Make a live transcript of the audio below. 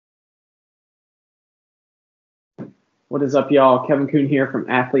What is up, y'all? Kevin Kuhn here from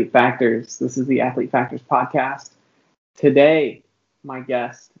Athlete Factors. This is the Athlete Factors podcast. Today, my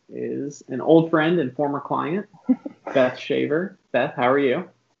guest is an old friend and former client, Beth Shaver. Beth, how are you?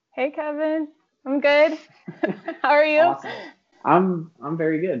 Hey, Kevin. I'm good. How are you? Awesome. I'm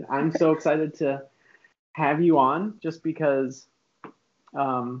very good. I'm so excited to have you on just because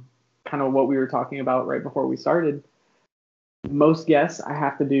kind of what we were talking about right before we started. Most guests, I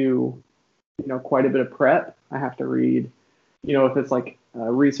have to do, quite a bit of prep. I have to read, if it's like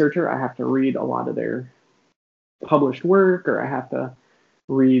a researcher, I have to read a lot of their published work, or I have to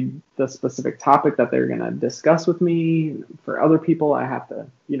read the specific topic that they're going to discuss with me. For other people, I have to,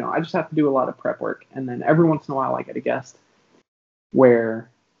 I just have to do a lot of prep work. And then every once in a while, I get a guest where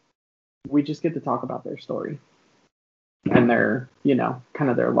we just get to talk about their story and their, kind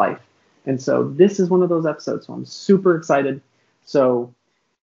of their life. And so this is one of those episodes. So I'm super excited. So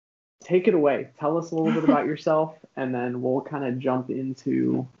take it away. Tell us a little bit about yourself, and then we'll kind of jump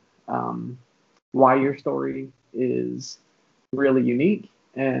into why your story is really unique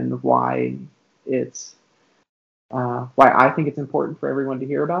and why it's why I think it's important for everyone to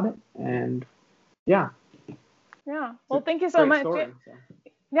hear about it. And yeah. Well, thank you so much.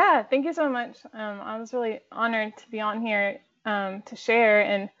 Yeah, thank you so much. I was really honored to be on here to share.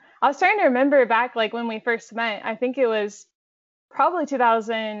 And I was trying to remember back, like when we first met. I think it was probably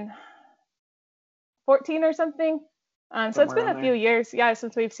 2014 or something. So it's been a few years,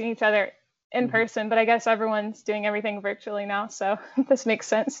 since we've seen each other in person. But I guess everyone's doing everything virtually now, so this makes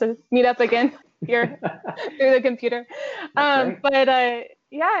sense to meet up again here through the computer. I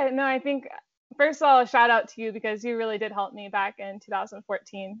think first of all, a shout out to you because you really did help me back in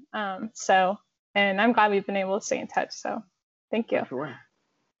 2014. And I'm glad we've been able to stay in touch. So thank you. Sure.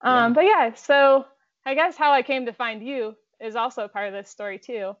 So I guess how I came to find you is also part of this story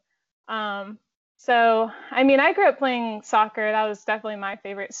too. I grew up playing soccer. That was definitely my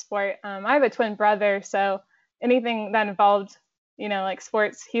favorite sport. I have a twin brother, so anything that involved, like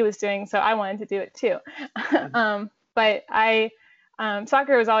sports, he was doing, so I wanted to do it too.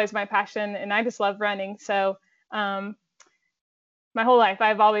 Soccer was always my passion, and I just love running. So my whole life,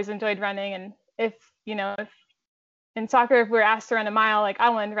 I've always enjoyed running. And if in soccer, if we're asked to run a mile, like I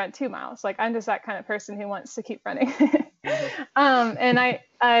wanted to run 2 miles. Like I'm just that kind of person who wants to keep running. And I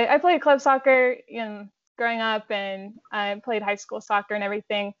played club soccer growing up, and I played high school soccer and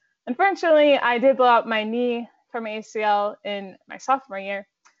everything. Unfortunately, I did blow out my knee from ACL in my sophomore year.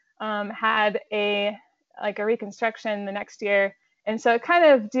 Had a reconstruction the next year, and so it kind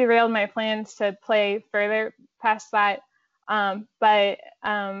of derailed my plans to play further past that. In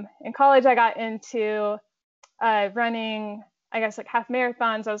college, I got into running, I guess, like half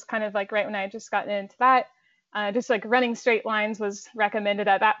marathons. I was kind of like right when I had just gotten into that. Just like running straight lines was recommended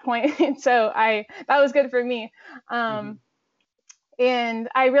at that point. And so that was good for me. And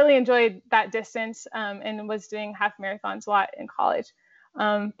I really enjoyed that distance and was doing half marathons a lot in college.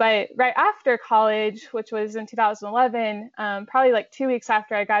 But right after college, which was in 2011, probably like 2 weeks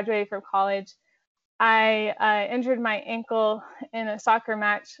after I graduated from college, I injured my ankle in a soccer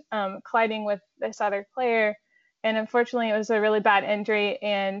match, colliding with this other player. And unfortunately, it was a really bad injury.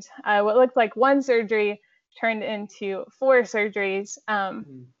 And what looked like one surgery turned into 4 surgeries.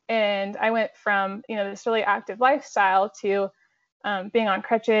 And I went from, this really active lifestyle to being on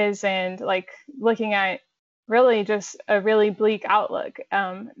crutches and like looking at really just a really bleak outlook.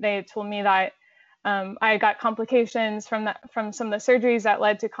 They told me that I got complications from some of the surgeries that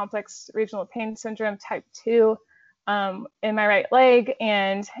led to complex regional pain syndrome type 2 in my right leg,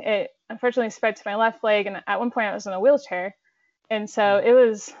 and it unfortunately spread to my left leg. And at one point I was in a wheelchair. And so it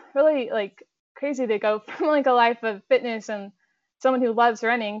was really like crazy to go from like a life of fitness and someone who loves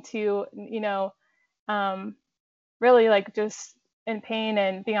running to, really like just in pain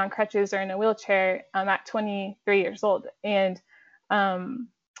and being on crutches or in a wheelchair at 23 years old. And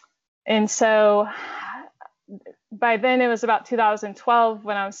so by then it was about 2012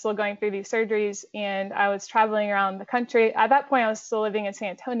 when I was still going through these surgeries, and I was traveling around the country. At that point, I was still living in San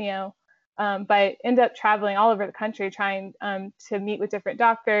Antonio, but ended up traveling all over the country trying to meet with different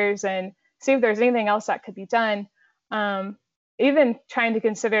doctors and see if there's anything else that could be done. Even trying to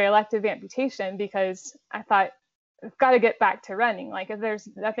consider elective amputation, because I thought I've got to get back to running. Like if there's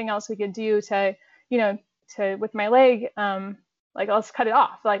nothing else we could do to with my leg, like let's cut it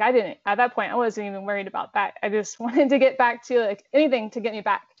off. Like at that point, I wasn't even worried about that. I just wanted to get back to like anything to get me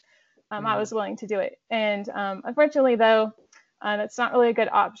back. I was willing to do it. And unfortunately though, that's not really a good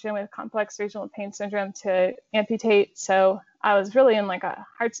option with complex regional pain syndrome to amputate. So I was really in like a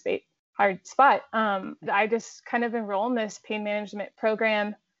hard spot. I just kind of enrolled in this pain management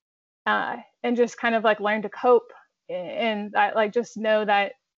program and just kind of like learned to cope and I like just know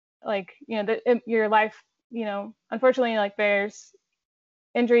that like, that your life, unfortunately, like there's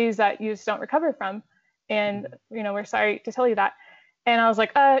injuries that you just don't recover from. And, we're sorry to tell you that. And I was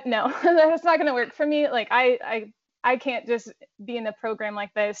like, no, that's not going to work for me. Like, I can't just be in a program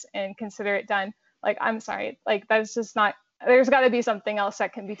like this and consider it done. Like, I'm sorry. Like, that's just not, there's got to be something else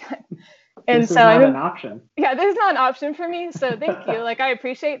that can be done. And this is not an option. Yeah, this is not an option for me. So thank you. Like, I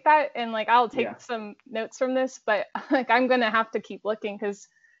appreciate that. And like, I'll take some notes from this, but like, I'm going to have to keep looking because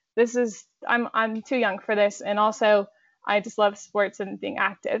I'm too young for this. And also I just love sports and being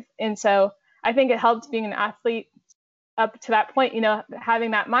active. And so I think it helped being an athlete up to that point,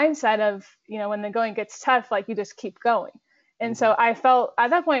 having that mindset of, when the going gets tough, like you just keep going. And so I felt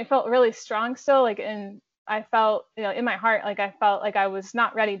at that point, I felt really strong still, like, and I felt, in my heart, like I felt like I was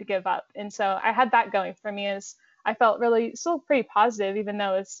not ready to give up. And so I had that going for me, as I felt really still pretty positive, even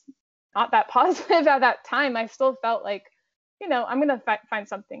though it's not that positive at that time. I still felt like, I'm going to find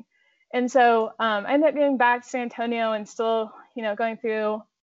something. And so I ended up getting back to San Antonio and still, going through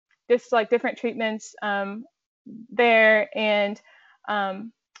just like different treatments there. And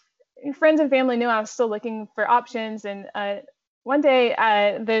friends and family knew I was still looking for options. And one day,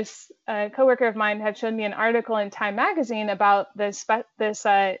 this coworker of mine had shown me an article in Time magazine about this brace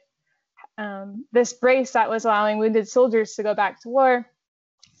that was allowing wounded soldiers to go back to war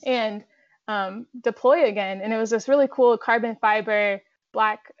and deploy again. And it was this really cool carbon fiber,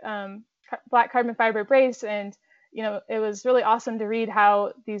 black carbon fiber brace. And it was really awesome to read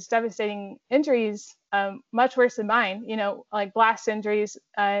how these devastating injuries, much worse than mine, like blast injuries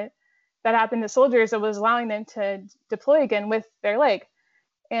that happened to soldiers, it was allowing them to deploy again with their leg.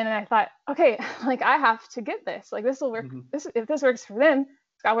 And I thought, okay, like I have to get this. Like this will work. If this works for them,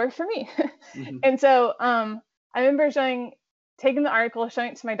 it's gotta work for me. And so I remember taking the article,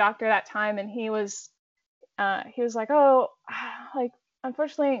 showing it to my doctor that time, and he was like, oh, like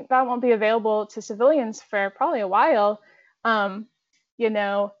unfortunately that won't be available to civilians for probably a while.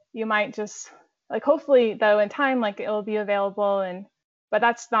 You might just like, hopefully though in time, like it will be available, but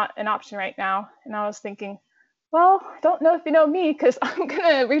that's not an option right now. And I was thinking, well, I don't know if you know me, because I'm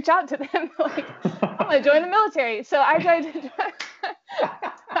gonna reach out to them. Like, I'm gonna join the military. So I tried to.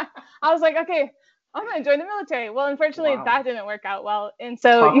 I was like, okay, I'm gonna join the military. Well, unfortunately, that didn't work out well. And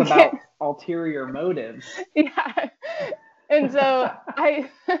so talk about ulterior motives. Yeah. And so I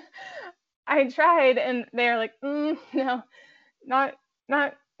tried, and they're like, no, not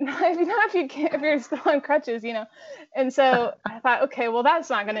if you're still on crutches, And so I thought, okay, well, that's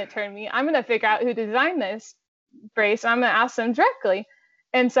not going to turn me. I'm going to figure out who designed this brace, and I'm going to ask them directly.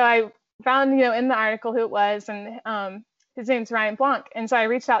 And so I found, in the article who it was, and his name's Ryan Blanc. And so I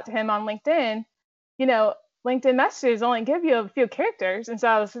reached out to him on LinkedIn. LinkedIn messages only give you a few characters. And so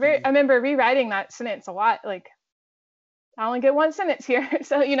I remember rewriting that sentence a lot. Like, I only get one sentence here.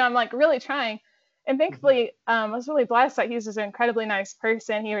 So, I'm like really trying. And thankfully, I was really blessed that he's just an incredibly nice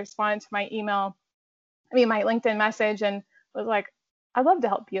person. He responded to my my LinkedIn message, and was like, I'd love to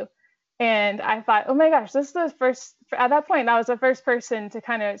help you. And I thought, oh my gosh, this is the first, at that point, I was the first person to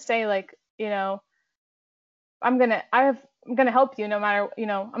kind of say like, I'm going to help you no matter,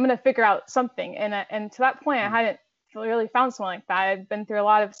 I'm going to figure out something. And to that point, I hadn't really found someone like that. I'd been through a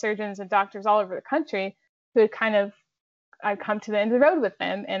lot of surgeons and doctors all over the country who had I'd come to the end of the road with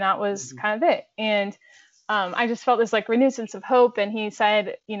them, and that was kind of it. And I just felt this like renewed sense of hope. And he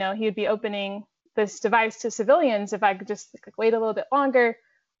said, he would be opening this device to civilians if I could just wait a little bit longer.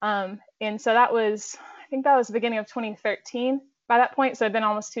 And so I think that was the beginning of 2013 by that point. So it'd been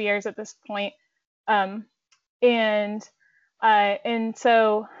almost 2 years at this point. And so I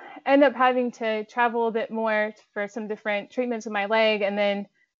ended up having to travel a bit more for some different treatments of my leg. And then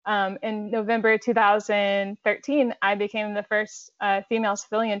in November 2013, I became the first female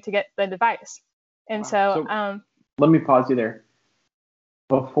civilian to get the device. And so let me pause you there.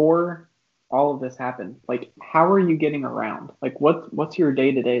 Before all of this happened, like, how are you getting around? Like, what's your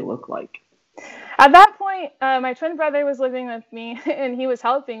day-to-day look like? At that point, my twin brother was living with me, and he was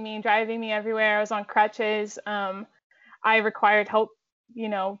helping me, driving me everywhere. I was on crutches. I required help,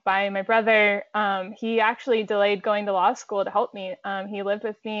 by my brother. He actually delayed going to law school to help me. He lived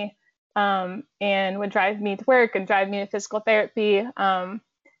with me and would drive me to work and drive me to physical therapy.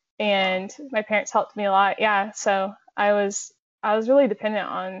 And my parents helped me a lot. Yeah. So I was really dependent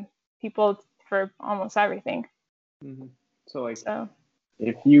on people for almost everything. So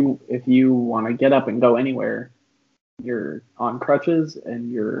if you want to get up and go anywhere, you're on crutches,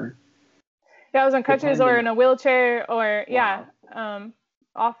 and I was on crutches or in a wheelchair, or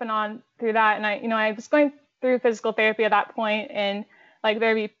off and on through that. And I was going through physical therapy at that point, and like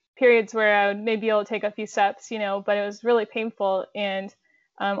there'd be periods where I would maybe be able to take a few steps, but it was really painful. And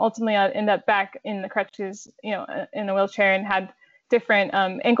ultimately I'd end up back in the crutches, in a wheelchair, and had different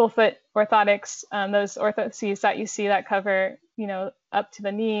ankle foot orthotics, those orthoses that you see that cover, up to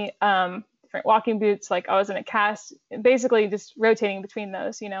the knee, different walking boots. Like I was in a cast, basically just rotating between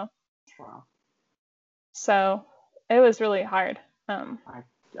those, Wow. So it was really hard.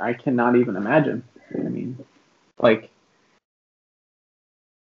 I cannot even imagine. I mean, like,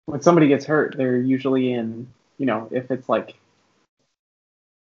 when somebody gets hurt, they're usually in, if it's like,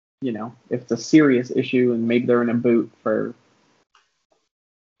 if it's a serious issue and maybe they're in a boot for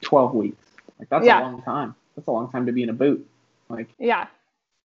 12 weeks. Like, that's a long time. That's a long time to be in a boot. Like, yeah,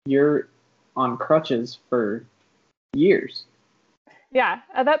 you're on crutches for years. Yeah,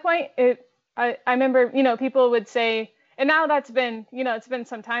 at that point, I remember, people would say, and now that's been, it's been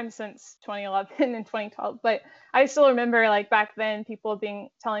some time since 2011 and 2012, but I still remember, like, back then people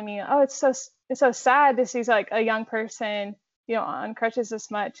telling me, oh, it's so sad to see like a young person, on crutches this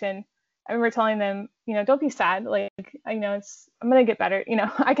much. And I remember telling them, don't be sad. Like, I'm going to get better.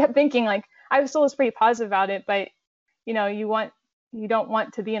 I kept thinking, like, I still was pretty positive about it, but, you don't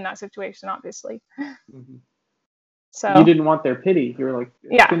want to be in that situation, obviously. Mm-hmm. So you didn't want their pity. You were like,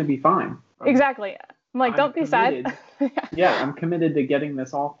 it's going to be fine. Exactly. I'm like, don't be sad. Yeah, I'm committed to getting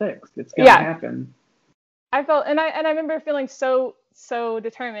this all fixed. It's going to happen. I felt, and I remember feeling so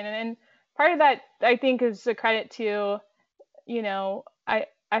determined, and part of that I think is a credit to,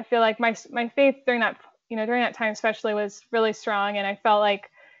 I feel like my faith during that time especially was really strong, and I felt like,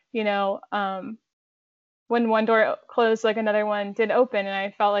 when one door closed, like another one did open, and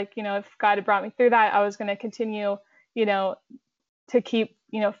I felt like, if God had brought me through that, I was going to continue, to keep,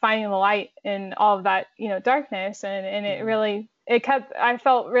 finding the light in all of that, darkness. And it really, I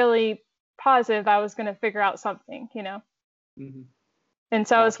felt really positive I was going to figure out something, Mm-hmm. And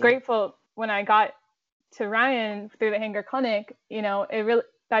so I was grateful when I got to Ryan through the Hanger Clinic,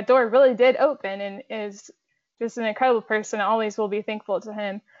 that door really did open, and is just an incredible person. I always will be thankful to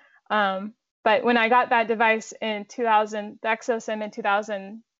him. But when I got that device in 2000, the ExoSim in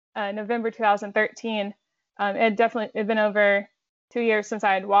 2000, November 2013, it had been over 2 years since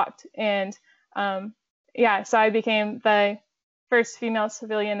I had walked. And so I became the first female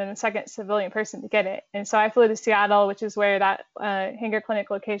civilian and the second civilian person to get it. And so I flew to Seattle, which is where that Hanger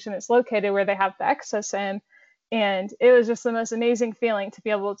Clinic location is located, where they have the ExoSim. And it was just the most amazing feeling to be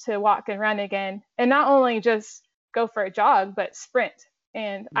able to walk and run again. And not only just go for a jog, but sprint.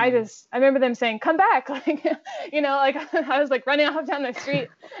 And I remember them saying, come back. Like, like I was like running off down the street,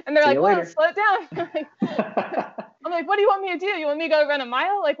 and they're like, whoa, slow it down. I'm like, what do you want me to do? You want me to go run a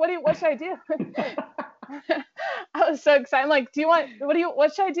mile? Like, what should I do? I was so excited. I'm like,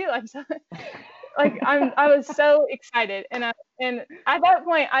 what should I do? I'm so, like, I was so excited. And at that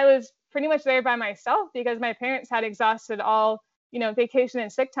point I was pretty much there by myself, because my parents had exhausted all, vacation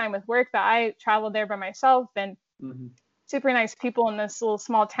and sick time with work, that I traveled there by myself. And super nice people in this little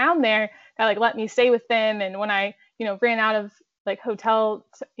small town there that like let me stay with them. And when I, ran out of like hotel,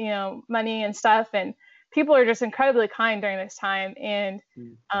 money and stuff, and people are just incredibly kind during this time. And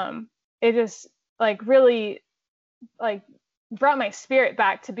it just like really like brought my spirit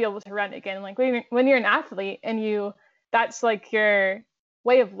back to be able to run again. Like when you're an athlete and that's like your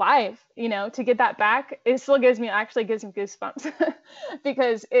way of life, to get that back, it still actually gives me goosebumps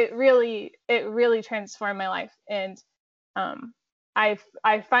because it really transformed my life. And I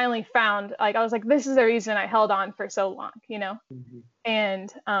finally found, like, I was like, this is the reason I held on for so long,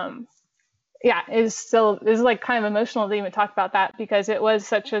 and it's like kind of emotional to even talk about that, because it was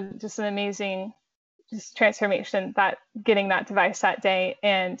such just an amazing transformation, that getting that device that day.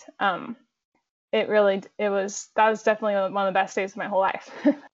 And that was definitely one of the best days of my whole life.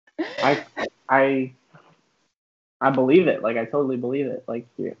 I believe it. Like, I totally believe it. Like,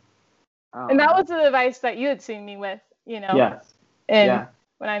 and that was the device that you had seen me with, Yes. And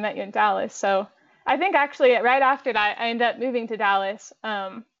when I met you in Dallas. So I think actually right after that, I ended up moving to Dallas,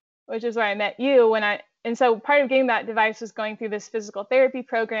 which is where I met you. And so part of getting that device was going through this physical therapy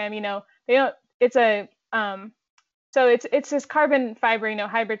program. It's this carbon fiber,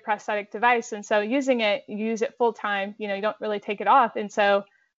 hybrid prosthetic device. And so using it, you use it full time, you don't really take it off. And so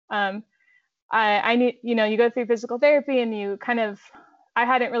I need, you go through physical therapy, and you I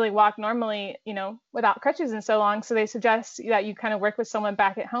hadn't really walked normally, without crutches in so long. So they suggest that you kind of work with someone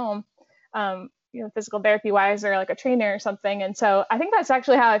back at home, physical therapy wise, or like a trainer or something. And so I think that's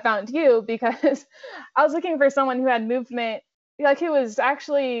actually how I found you, because I was looking for someone who had movement, like who was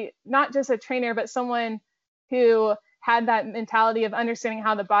actually not just a trainer, but someone who had that mentality of understanding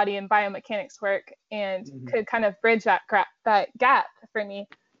how the body and biomechanics work, and could kind of bridge that gap for me.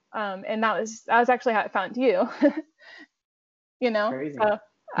 And that was actually how I found you. Crazy. So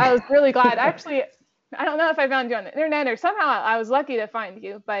I was really glad. Actually, I don't know if I found you on the internet or somehow I was lucky to find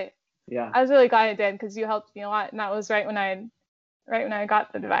you, but Yeah. I was really glad I did because you helped me a lot, and that was right when I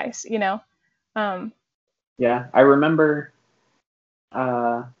got the device. Yeah, I remember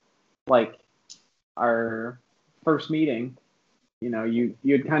like our first meeting, you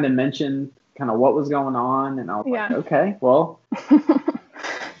had kind of mentioned kind of what was going on, and I was like, okay, well,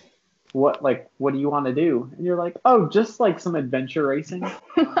 what do you want to do? And you're like, oh, just like some adventure racing.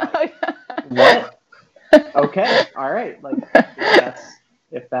 Like, what? Okay, all right. Like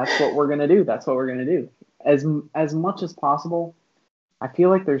if that's what we're gonna do, that's what we're gonna do. As much as possible, I feel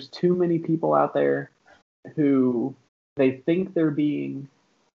like there's too many people out there who they think they're being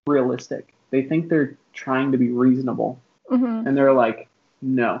realistic. They think they're trying to be reasonable, and they're like,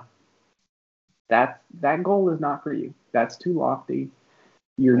 no, that goal is not for you. That's too lofty.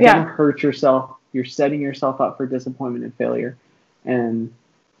 You're gonna hurt yourself. You're setting yourself up for disappointment and failure. And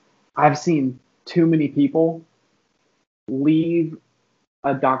I've seen too many people leave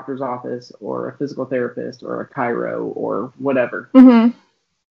a doctor's office or a physical therapist or a chiro or whatever,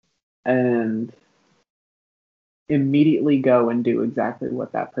 and immediately go and do exactly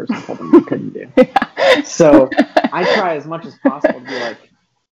what that person told them they couldn't do. So I try as much as possible to be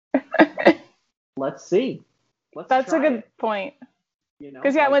like, let's see. That's a good point.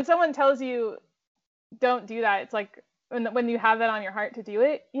 Because when someone tells you don't do that, it's like when you have that on your heart to do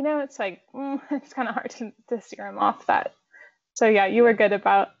it, it's like it's kind of hard to steer them off that. So yeah, you were good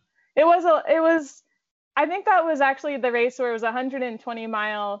about it. Was I think that was actually the race where it was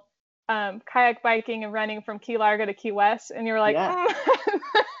 120-mile kayak biking and running from Key Largo to Key West, and you were like, I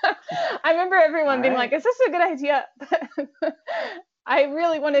remember everyone being like, is this a good idea? I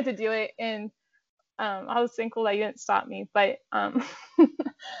really wanted to do it, and I was thankful that you didn't stop me, but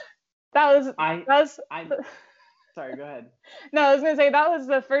sorry, go ahead. No, I was gonna say that was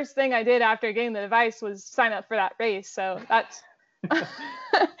the first thing I did after getting the device was sign up for that race. So that's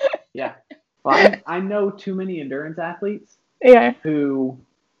yeah. Well, I know too many endurance athletes who,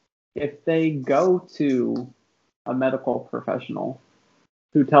 if they go to a medical professional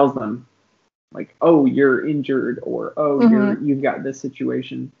who tells them like, oh, you're injured, or oh, you've got this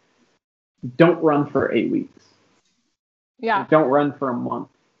situation, don't run for 8 weeks. Yeah. Like, don't run for a month,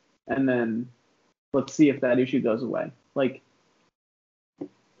 and then let's see if that issue goes away. Like,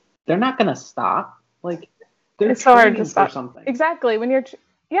 they're not gonna stop. Like, they're it's hard to stop. For something. Exactly. When you're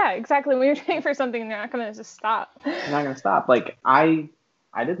training for something, you're not gonna just stop. You're not gonna stop. Like, I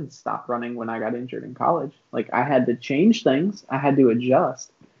didn't stop running when I got injured in college. Like, I had to change things. I had to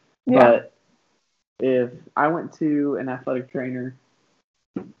adjust. Yeah. But if I went to an athletic trainer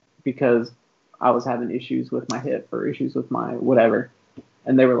because I was having issues with my hip or issues with my whatever,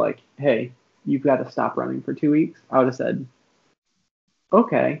 and they were like, hey, you've got to stop running for 2 weeks, I would have said,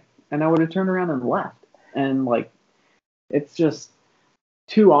 okay. And I would have turned around and left. And like, it's just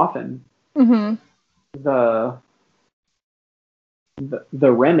too often the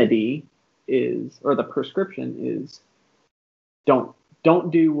remedy is, or the prescription is, don't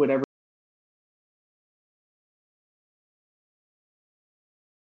do whatever.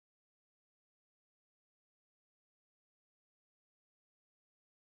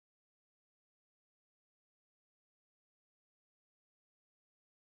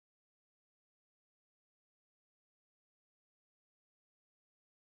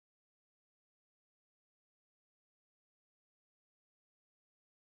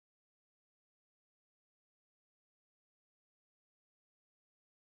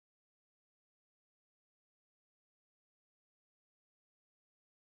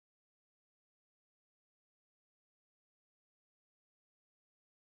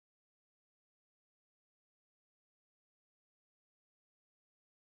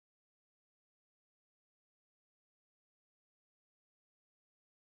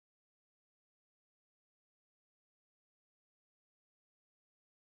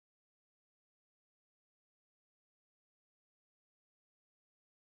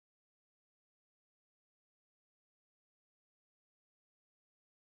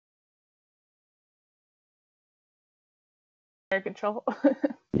 Control.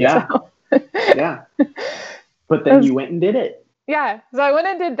 Yeah. Yeah. But then you went and did it. Yeah. So I went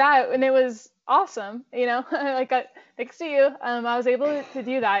and did that, and it was awesome. Like thanks to you, I was able to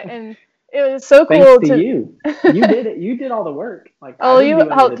do that, and it was so cool. Thanks to you. You did it. You did all the work. Like, oh, I didn't you do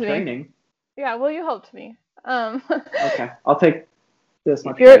any helped of the me. training. Yeah. Well, you helped me. Okay. I'll take this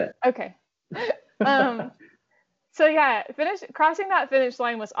much credit. Okay. So yeah, crossing that finish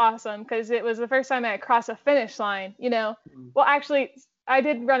line was awesome because it was the first time I had crossed a finish line. Well, actually, I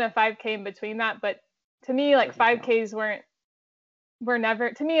did run a 5K in between that, but to me, like, 5Ks were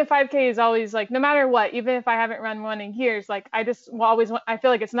never, to me, a 5K is always like, no matter what, even if I haven't run one in years, like, I just will always want, I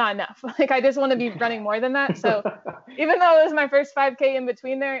feel like it's not enough. Like, I just want to be running more than that. So even though it was my first 5K in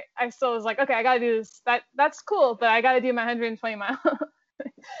between there, I still was like, okay, I got to do this. That's cool, but I got to do my 120 mile.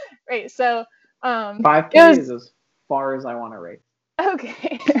 Right. So 5K is as far as I want to race.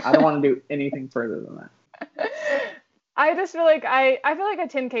 Okay. I don't want to do anything further than that. I just feel like I feel like a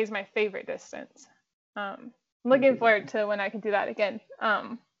 10K is my favorite distance. I'm looking forward to when I can do that again.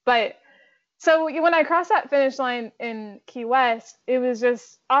 But so when I crossed that finish line in Key West, it was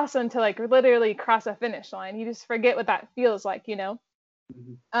just awesome to like literally cross a finish line. You just forget what that feels like, you know?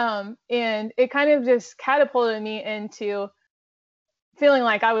 Mm-hmm. And it kind of just catapulted me into feeling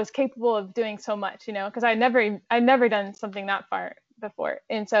like I was capable of doing so much, you know, because I'd never done something that far before.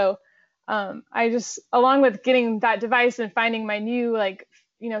 And so I just, along with getting that device and finding my new, like,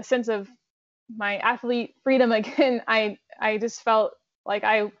 you know, sense of my athlete freedom again, I just felt like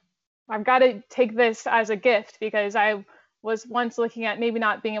I've got to take this as a gift, because I was once looking at maybe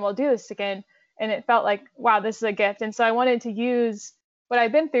not being able to do this again. And it felt like, wow, this is a gift. And so I wanted to use what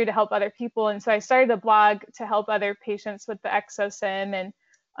I've been through to help other people. And so I started a blog to help other patients with the ExoSim, and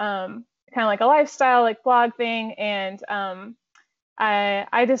kind of like a lifestyle, like blog thing. And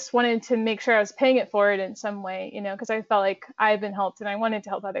I just wanted to make sure I was paying it forward in some way, you know, because I felt like I've been helped and I wanted to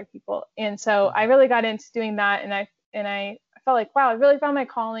help other people. And so I really got into doing that, and I felt like, wow, I really found my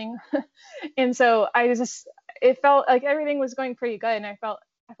calling. And so it felt like everything was going pretty good. And I felt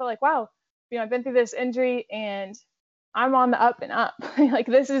like, wow, you know, I've been through this injury and I'm on the up and up. Like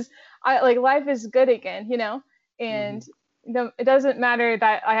life is good again, you know, and it doesn't matter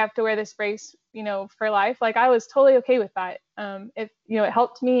that I have to wear this brace, you know, for life. Like, I was totally okay with that. It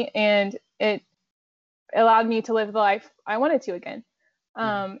helped me, and it allowed me to live the life I wanted to again.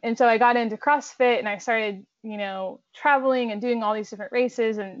 And so I got into CrossFit, and I started, you know, traveling and doing all these different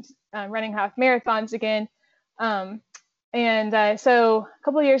races and running half marathons again. So a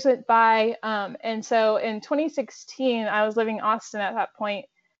couple of years went by. And so in 2016, I was living in Austin at that point,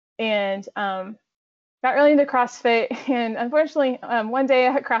 and got really into CrossFit. And unfortunately, one day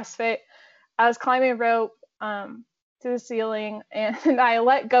at CrossFit, I was climbing a rope to the ceiling, and I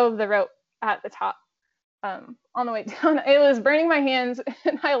let go of the rope at the top on the way down. It was burning my hands,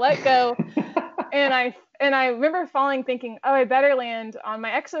 and I let go. and I remember falling, thinking, oh, I better land on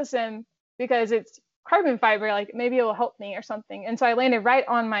my ExoSim because it's carbon fiber, like maybe it will help me or something. And so I landed right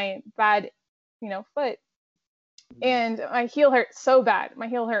on my bad, you know, foot, and my heel hurt so bad. My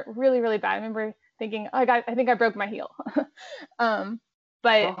heel hurt really, really bad. I remember thinking, oh, I think I broke my heel.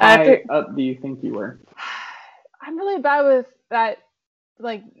 But how high up do you think you were? I'm really bad with that,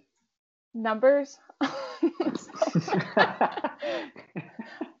 like, numbers.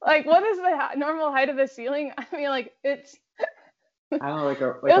 Like, what is the normal height of the ceiling? I mean, like, it's I don't know, like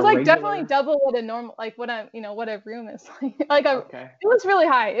it was like regular... definitely double what a normal, like what a room is like. Okay. It was really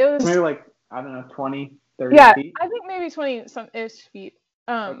high. It was maybe like, I don't know, 20, 30 feet. I think maybe 20 some ish feet.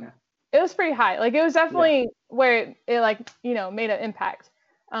 Okay. It was pretty high. Like, it was definitely where it like, you know, made an impact.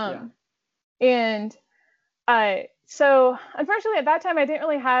 And so unfortunately at that time I didn't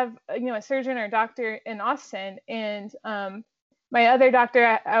really have, you know, a surgeon or a doctor in Austin, and my other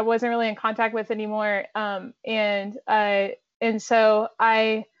doctor I wasn't really in contact with anymore. And so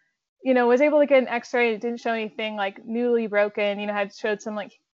I, you know, was able to get an X-ray. It didn't show anything like newly broken. You know, had showed some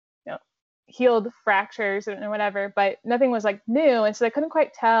like, you know, healed fractures and whatever, but nothing was like new, and so I couldn't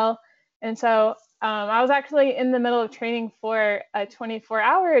quite tell. And so I was actually in the middle of training for a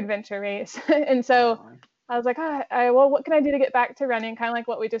 24-hour adventure race. And so I was like, well, what can I do to get back to running? Kind of like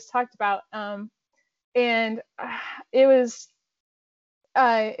what we just talked about. And it was, you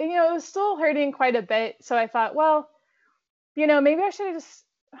know, it was still hurting quite a bit. So I thought, well, you know, maybe I should have just,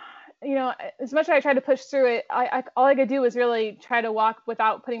 you know, as much as I tried to push through it, all I could do was really try to walk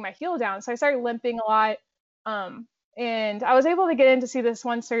without putting my heel down. So I started limping a lot. And I was able to get in to see this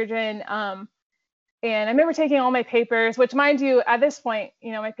one surgeon. And I remember taking all my papers, which, mind you, at this point,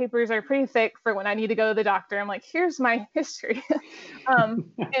 you know, my papers are pretty thick for when I need to go to the doctor. I'm like, here's my history.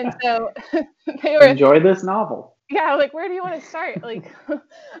 And so they were, enjoy this novel. Yeah, like, where do you want to start? Like,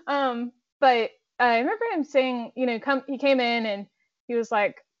 but I remember him saying, you know, he came in and he was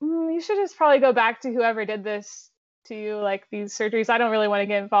like, you should just probably go back to whoever did this to you, like these surgeries. I don't really want to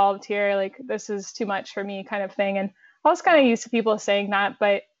get involved here. Like, this is too much for me, kind of thing. And I was kind of used to people saying that,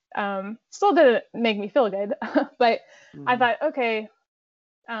 but still didn't make me feel good. But I thought, okay,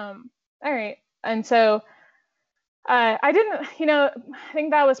 all right. And so I didn't, you know, I think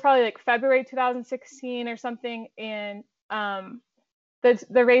that was probably like February 2016 or something. And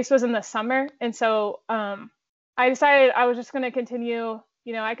the race was in the summer, and so I decided I was just going to continue.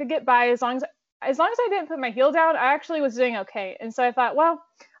 You know, I could get by as long as I didn't put my heel down. I actually was doing okay, and so I thought, well,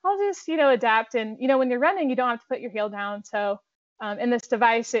 I'll just adapt. And when you're running, you don't have to put your heel down. So in this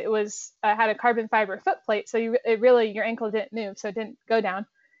device, it was had a carbon fiber foot plate, so your ankle didn't move, so it didn't go down.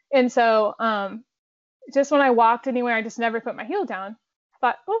 And so just when I walked anywhere, I just never put my heel down. I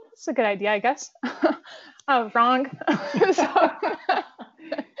thought, oh, that's a good idea, I guess. I was wrong.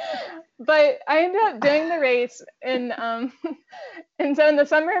 But I ended up doing the race, and so in the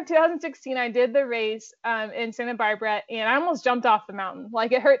summer of 2016, I did the race in Santa Barbara, and I almost jumped off the mountain.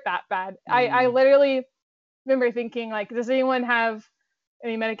 Like, it hurt that bad. I literally remember thinking, like, does anyone have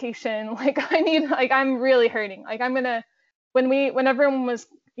any medication? Like, I'm really hurting. Like, when everyone was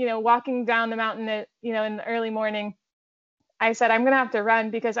walking down the mountain in the early morning, I said, I'm gonna have to run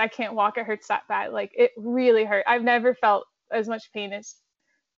because I can't walk. It hurts that bad. Like, it really hurt. I've never felt as much pain as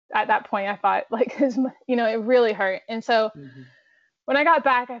at that point. I thought, like, it really hurt. And so when I got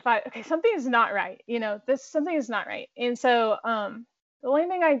back, I thought, okay, something is not right. Something is not right. And so the only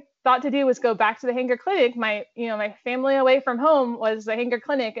thing I thought to do was go back to the Hanger Clinic. My family away from home was the Hanger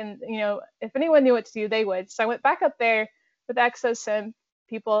Clinic, and if anyone knew what to do, they would. So I went back up there with the Exosim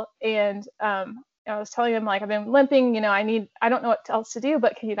people, and I was telling them, like, I've been limping. I don't know what else to do,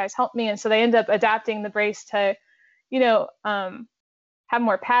 but can you guys help me? And so they ended up adapting the brace to, have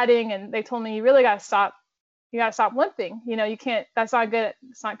more padding, and they told me, you really got to stop. You got to stop limping. You can't. That's not good.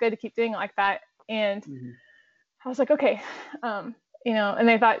 It's not good to keep doing it like that. And I was like, okay. And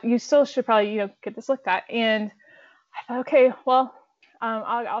they thought, you still should probably, get this looked at. And I thought, okay, well,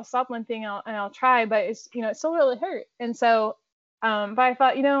 I'll stop limping and I'll try, but it's, it still really hurt. And so, but I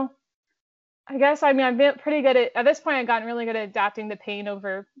thought, I guess, I've been pretty good at this point, I've gotten really good at adapting to pain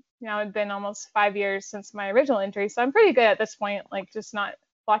over, it'd been almost 5 years since my original injury. So I'm pretty good at this point, like, just not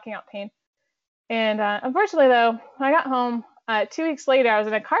blocking out pain. And unfortunately, though, when I got home, 2 weeks later, I was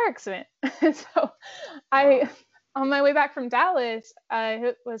in a car accident. So on my way back from Dallas,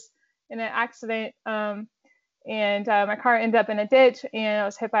 I was in an accident, and my car ended up in a ditch, and I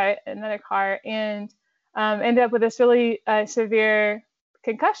was hit by another car, and ended up with this really severe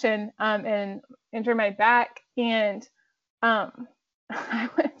concussion, and injured my back. And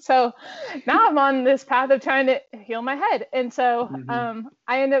so now I'm on this path of trying to heal my head. And so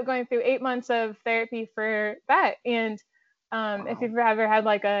I ended up going through 8 months of therapy for that. And if you've ever had,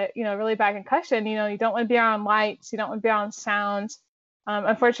 like, a really bad concussion, you don't want to be around lights, you don't want to be around sounds.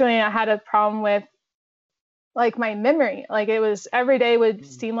 Unfortunately, I had a problem with, like, my memory. Like, it was every day would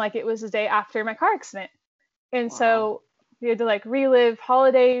seem like it was the day after my up accident. And so we had to, like, relive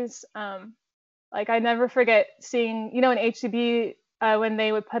holidays. Like, I never forget seeing, in HCB, when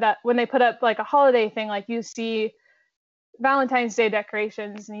they put up like a holiday thing, like, you see Valentine's Day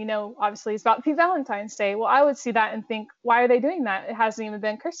decorations, and obviously it's about to be Valentine's Day. Well, I would see that and think, why are they doing that? It hasn't even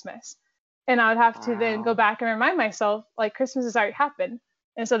been Christmas. And I would have to then go back and remind myself, like, Christmas has already happened.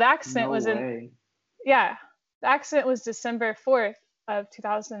 And so the accident the accident was December 4th of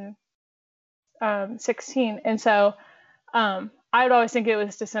 2016. And so I would always think it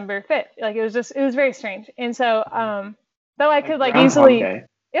was December 5th. Like, it was very strange. And so though I could, like, easily, it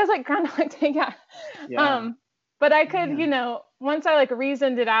was like Groundhog Day, yeah. But I could, once I, like,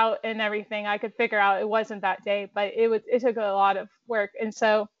 reasoned it out and everything, I could figure out it wasn't that day, but it took a lot of work. And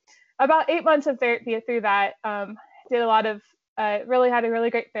so about 8 months of therapy through that, did a lot of, really had a really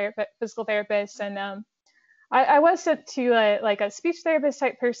great physical therapist. And I was sent to a speech therapist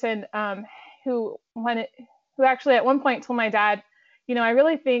type person, who actually at one point told my dad, I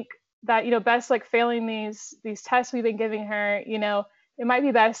really think that, best, like, failing these tests we've been giving her, it might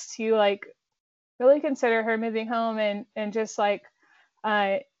be best to, like, really consider her moving home and just, like,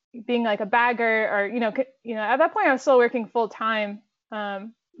 being, like, a bagger, or, at that point I was still working full time,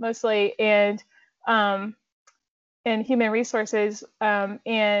 mostly, and in human resources. But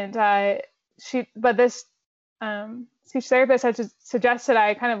this speech therapist had suggested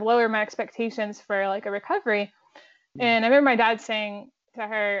I kind of lower my expectations for, like, a recovery. And I remember my dad saying to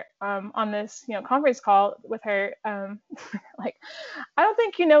her, on this, conference call with her, like, I don't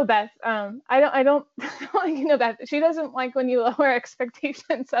think Beth. I don't think Beth. She doesn't like when you lower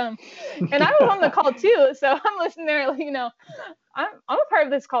expectations. And I was on the call too, so I'm listening there, like, I'm a part of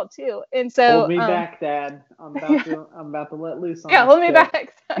this call too. And so hold me back, Dad. I'm about to let loose on hold me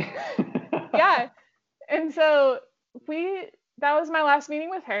back. Yeah. And so that was my last meeting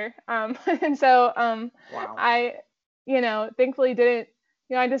with her. And so I, thankfully didn't,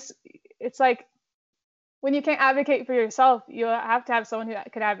 it's like, when you can't advocate for yourself, you have to have someone who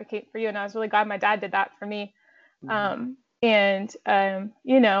could advocate for you. And I was really glad my dad did that for me. And I've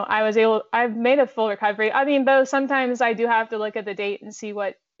made a full recovery. I mean, though sometimes I do have to look at the date and see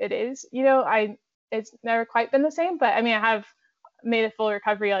what it is. It's never quite been the same, but I mean, I have made a full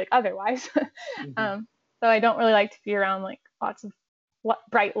recovery like otherwise. Mm-hmm. So I don't really like to be around like lots of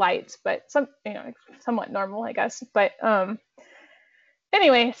bright lights, but somewhat normal, I guess. But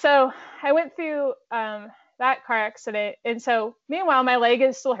anyway, so I went through that car accident, and so meanwhile my leg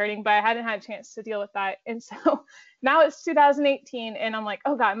is still hurting, but I hadn't had a chance to deal with that. And so now it's 2018, and I'm like,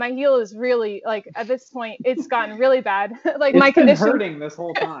 oh god, my heel is really, like, at this point it's gotten really bad. Like, my condition, been hurting this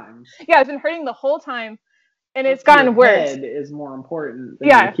whole time. Yeah, it's been hurting the whole time, and it's gotten worse. Head is more important than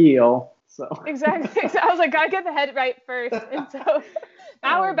your heel. So exactly. So I was like, gotta get the head right first. And so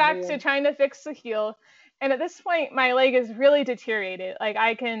now we're back to trying to fix the heel. And at this point, my leg is really deteriorated. Like,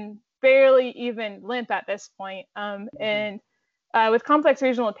 I can barely even limp at this point. And with complex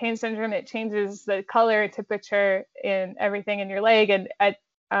regional pain syndrome, it changes the color, temperature, and everything in your leg. And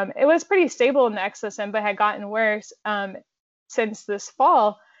it was pretty stable in the exosim, but had gotten worse since this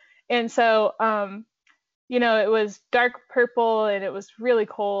fall. And so, it was dark purple, and it was really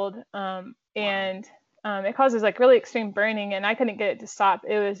cold. And it causes like really extreme burning, and I couldn't get it to stop.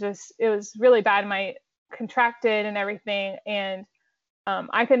 It was really bad. My contracted and everything, and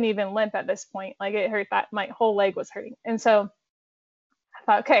I couldn't even limp at this point. Like, it hurt, that my whole leg was hurting. And so I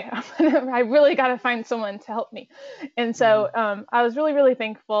thought, okay, I really got to find someone to help me. And so I was really, really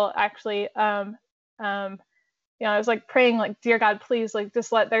thankful, actually. I was like praying, like, dear God, please, like,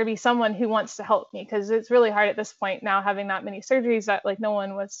 just let there be someone who wants to help me, because it's really hard at this point now, having that many surgeries, that like no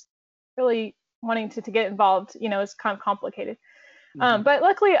one was really wanting to get involved. It's kind of complicated. But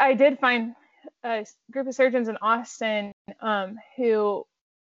luckily I did find a group of surgeons in Austin who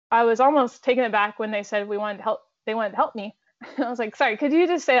I was almost taken aback when they said they wanted to help me. I was like, sorry, could you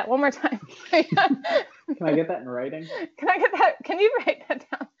just say that one more time? Can I get that in writing? Can you write that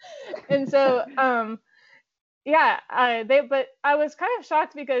down? And so but I was kind of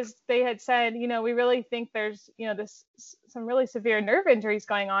shocked, because they had said, we really think there's, some really severe nerve injuries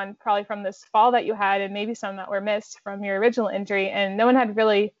going on, probably from this fall that you had, and maybe some that were missed from your original injury. And no one had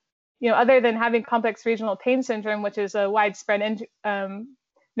really, other than having complex regional pain syndrome, which is a widespread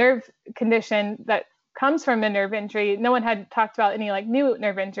nerve condition that comes from a nerve injury, no one had talked about any like new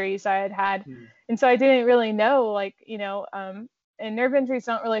nerve injuries I had. And so I didn't really know, like, and nerve injuries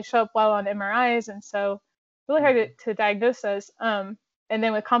don't really show up well on MRIs, and so really hard to diagnose those. And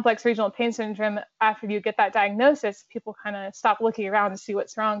then with complex regional pain syndrome, after you get that diagnosis, people kind of stop looking around to see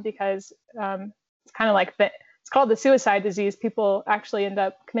what's wrong, because it's kind of like it's called the suicide disease. People actually end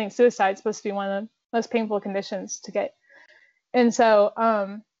up committing suicide. It's supposed to be one of the most painful conditions to get. And so,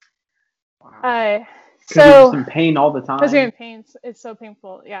 you're in pain all the time. Because you're in pain, it's so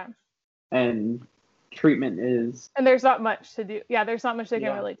painful. Yeah. And treatment is. And there's not much to do. Yeah, there's not much they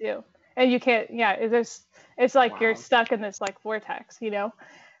can really do. And you can't. Yeah, it's like you're stuck in this like vortex, which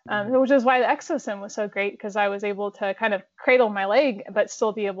is why the exosim was so great, because I was able to kind of cradle my leg but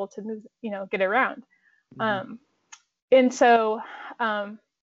still be able to move, get around. And so part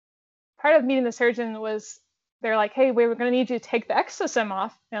of meeting the surgeon was, they're like, hey, we were going to need you to take the exosim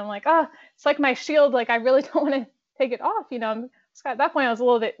off. And I'm like, it's like my shield. Like, I really don't want to take it off. At that point I was a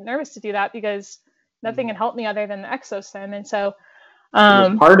little bit nervous to do that, because nothing can help me other than the exosim. And so it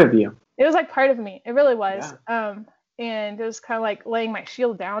was part of you. It was like part of me. It really was. Yeah. And it was kind of like laying my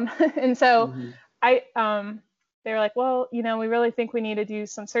shield down. And so they were like, well, we really think we need to do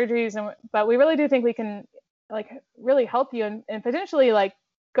some surgeries, but we really do think we can like really help you and potentially like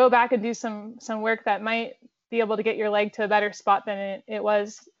go back and do some work that might be able to get your leg to a better spot than it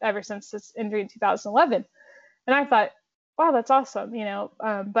was ever since this injury in 2011. And I thought, wow, that's awesome,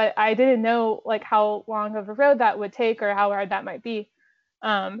 but I didn't know like how long of a road that would take or how hard that might be.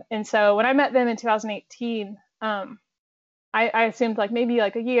 And so when I met them in 2018, I assumed like maybe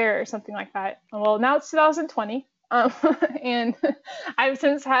like a year or something like that. Well, now it's 2020, and I've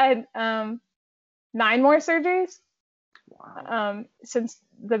since had 9 more surgeries since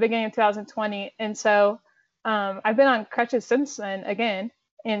the beginning of 2020. And so I've been on crutches since then again.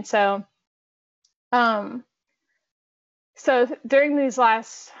 And so during these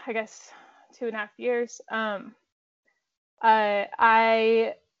last, I guess, 2.5 years,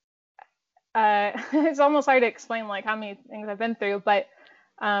 it's almost hard to explain like how many things I've been through, but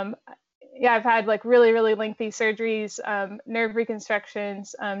I've had like really, really lengthy surgeries, nerve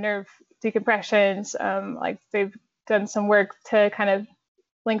reconstructions, nerve decompressions. Like they've done some work to kind of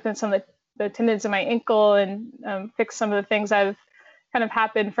lengthen some of the tendons in my ankle and fix some of the things that have kind of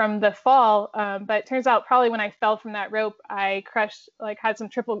happened from the fall. But it turns out probably when I fell from that rope, I crushed, like had some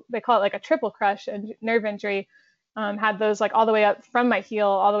they call it like a triple crush and nerve injury. had those like all the way up from my heel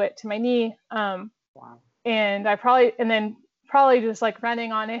all the way up to my knee. Wow. And then probably just like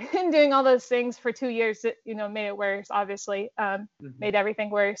running on it and doing all those things for 2 years that, made it worse, obviously, made everything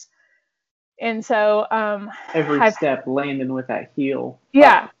worse. And so every step landing with that heel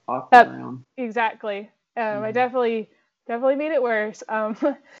off the ground. Exactly. I definitely made it worse.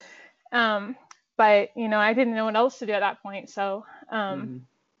 But I didn't know what else to do at that point. So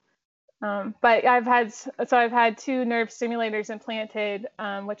but I've had 2 nerve stimulators implanted,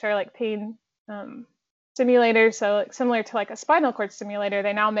 which are like pain stimulators. So like similar to like a spinal cord stimulator,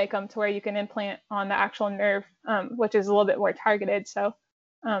 they now make them to where you can implant on the actual nerve, which is a little bit more targeted. So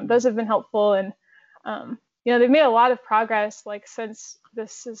those have been helpful, and they've made a lot of progress like since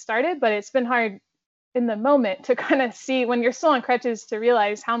this has started, but it's been hard in the moment to kind of see when you're still on crutches to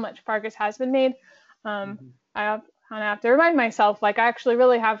realize how much progress has been made. I kind of have to remind myself, like, I actually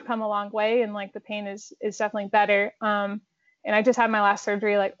really have come a long way, and like the pain is definitely better. And I just had my last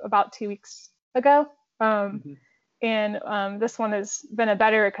surgery like about 2 weeks ago. And this one has been a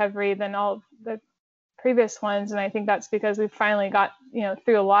better recovery than all of the previous ones. And I think that's because we've finally got,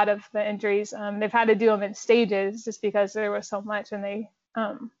 through a lot of the injuries. They've had to do them in stages just because there was so much, and they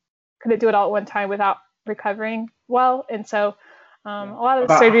couldn't do it all at one time without recovering well. And so a lot of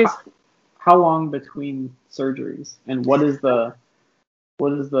the surgeries. How long between surgeries, and what is the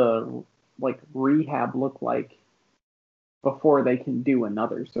like rehab look like before they can do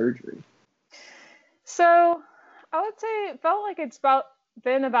another surgery? So I would say it felt like it's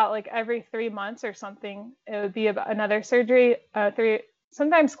been about like every 3 months or something. It would be about another surgery,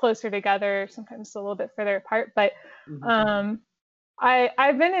 sometimes closer together, sometimes a little bit further apart. But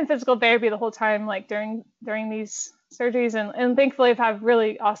I've been in physical therapy the whole time, like during these surgeries, and thankfully I've had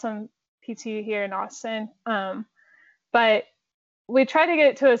really awesome PT here in Austin. But we try to get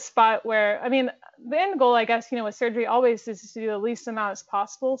it to a spot where, I mean, the end goal, I guess, with surgery always is to do the least amount as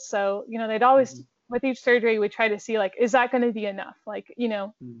possible. So, they'd always, with each surgery, we try to see, like, is that going to be enough? Like,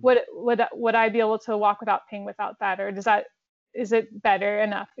 would I be able to walk without pain without that? Or is it better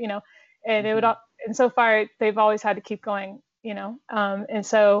enough? And it would, and so far they've always had to keep going, and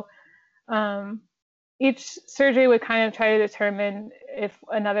so each surgery would kind of try to determine if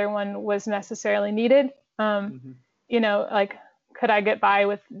another one was necessarily needed. Like, could I get by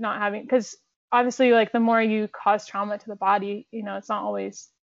with not having, because obviously like the more you cause trauma to the body, it's not always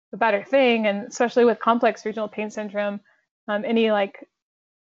the better thing. And especially with complex regional pain syndrome, any like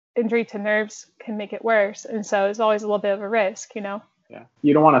injury to nerves can make it worse. And so it's always a little bit of a risk, Yeah.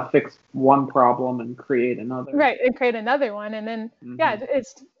 You don't want to fix one problem and create another. Right. And create another one. And then,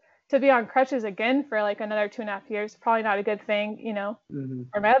 it's to be on crutches again for like another 2.5 years, probably not a good thing,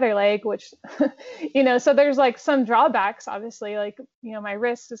 for my other leg, which, so there's like some drawbacks, obviously, like, my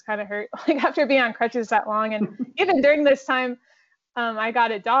wrist is kind of hurt like after being on crutches that long. And even during this time, I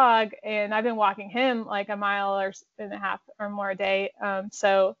got a dog, and I've been walking him like a mile and a half or more a day.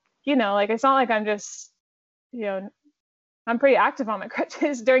 So, like, it's not like I'm just, I'm pretty active on my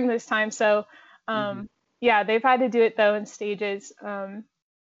crutches during this time. So, they've had to do it though in stages,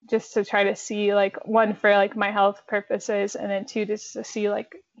 just to try to see, like, one, for like my health purposes, and then 2, just to see,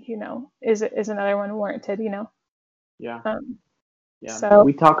 like, is another one warranted, Yeah. So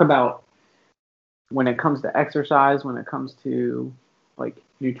we talk about, when it comes to exercise, when it comes to like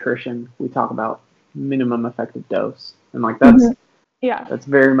nutrition, we talk about minimum effective dose, and like that's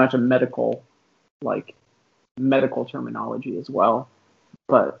very much a medical terminology as well,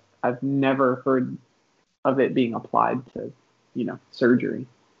 but I've never heard of it being applied to surgery.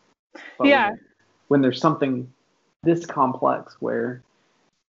 But when there's something this complex, where,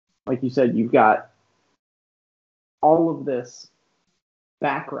 like you said, you've got all of this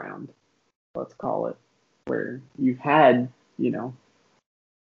background, let's call it, where you've had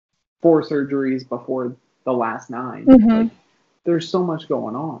 4 surgeries before the last 9. Like, there's so much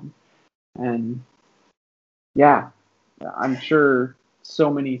going on, and I'm sure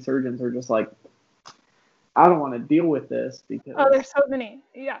so many surgeons are just like, I don't want to deal with this, because there's so many.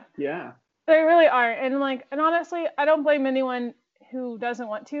 There really are. And honestly, I don't blame anyone who doesn't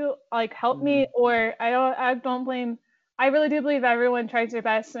want to like help me, or I don't blame. I really do believe everyone tries their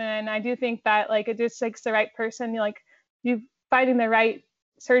best, and I do think that like it just takes the right person. You finding the right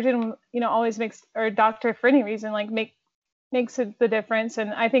surgeon, always makes, or doctor for any reason, like makes the difference.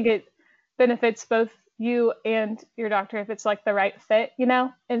 And I think it benefits both you and your doctor if it's like the right fit,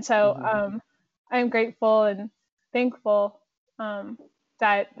 And so I'm grateful and thankful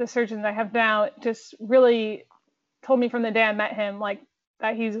that the surgeon that I have now just really told me from the day I met him, like,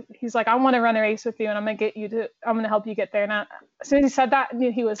 that he's like, I want to run a race with you, and I'm gonna help you get there. And as soon as he said that, I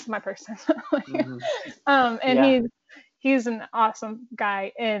knew he was my person. Like, and Yeah. he's an awesome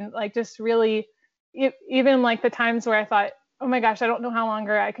guy, and like just really, even like the times where I thought, oh my gosh, I don't know how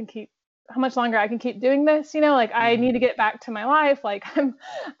much longer I can keep doing this. Like I need to get back to my life. Like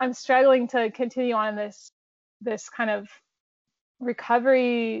I'm struggling to continue on this kind of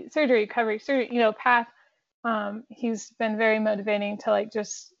surgery, path. He's been very motivating to like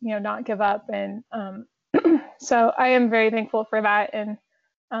just not give up, and so I am very thankful for that,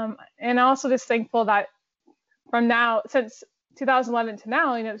 and also just thankful that from now, since 2011 to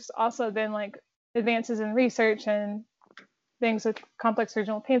now, there's also been like advances in research and things with complex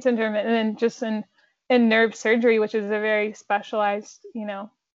regional pain syndrome, and then just in nerve surgery, which is a very specialized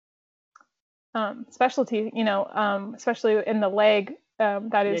specialty, especially in the leg,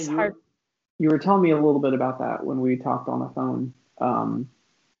 that is hard. You were telling me a little bit about that when we talked on the phone,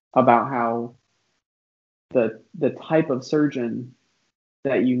 about how the type of surgeon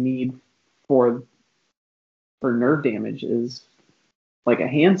that you need for nerve damage is like a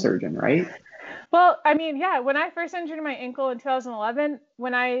hand surgeon, right? Well, I mean, yeah, when I first injured my ankle in 2011,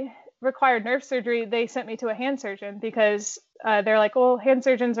 when I required nerve surgery, they sent me to a hand surgeon because they're like, well, hand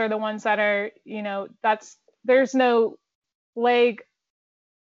surgeons are the ones that are, there's no leg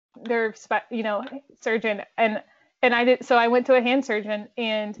nerve surgeon, and I went to a hand surgeon,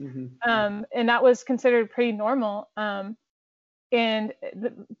 and and that was considered pretty normal.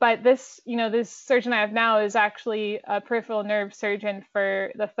 But this surgeon I have now is actually a peripheral nerve surgeon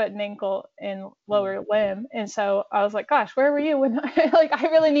for the foot and ankle and lower limb. And so I was like, gosh, where were you when I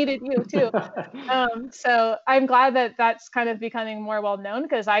really needed you too? So I'm glad that that's kind of becoming more well known,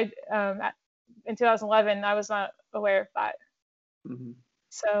 because in 2011 I was not aware of that.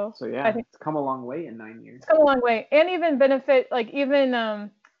 So yeah, I think it's come a long way in 9 years. It's come a long way, and even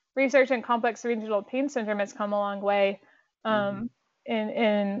research in complex regional pain syndrome has come a long way. In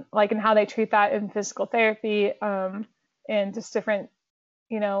how they treat that in physical therapy, and just different,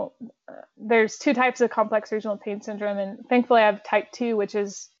 there's two types of complex regional pain syndrome, and thankfully I have type 2, which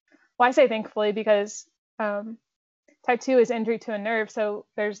is, well, I say thankfully because type 2 is injury to a nerve, so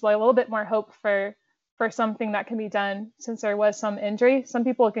there's like a little bit more hope for something that can be done since there was some injury. Some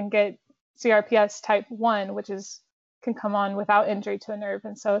people can get CRPS type 1, which can come on without injury to a nerve,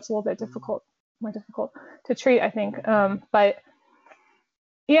 and so it's a little bit more difficult to treat, I think. But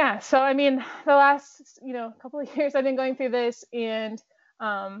yeah, so I mean, the last couple of years I've been going through this, and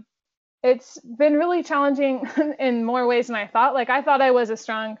it's been really challenging in more ways than I thought. Like I thought I was a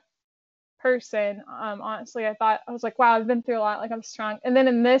strong person. Honestly, I was like, wow, I've been through a lot, like I'm strong. And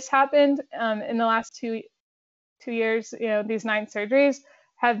then this happened in the last 2 years. These 9 surgeries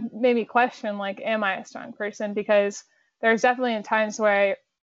have made me question, like, am I a strong person? Because there's definitely in times where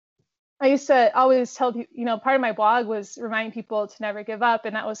I used to always tell people, part of my blog was reminding people to never give up.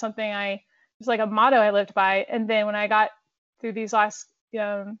 And that was something it was like a motto I lived by. And then when I got through these last,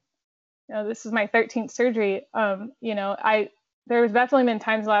 this is my 13th surgery, there was definitely been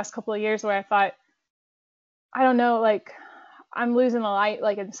times the last couple of years where I thought, I don't know, like I'm losing the light,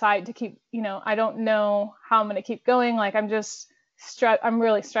 like inside to keep, I don't know how I'm going to keep going. Like I'm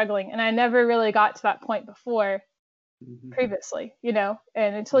really struggling. And I never really got to that point before. Previously,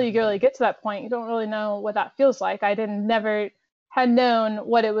 and until you really get to that point, you don't really know what that feels like. I never had known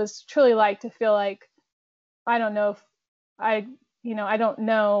what it was truly like to feel like, I don't know if I don't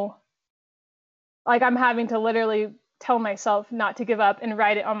know, like I'm having to literally tell myself not to give up and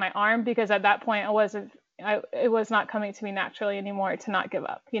write it on my arm, because at that point it was not coming to me naturally anymore to not give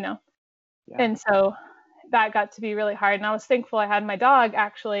up, Yeah. And so that got to be really hard. And I was thankful I had my dog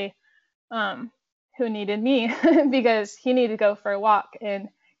actually, who needed me because he needed to go for a walk and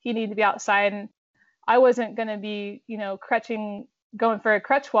he needed to be outside, and I wasn't going to be, going for a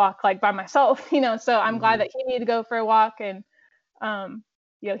crutch walk like by myself, so I'm glad that he needed to go for a walk. And,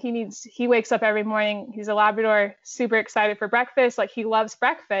 he wakes up every morning. He's a Labrador, super excited for breakfast. Like he loves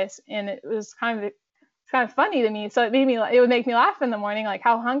breakfast. And it was kind of funny to me. So it would make me laugh in the morning, like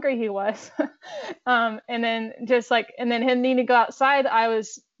how hungry he was. And then him needing to go outside, I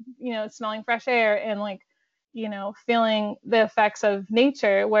was, smelling fresh air and feeling the effects of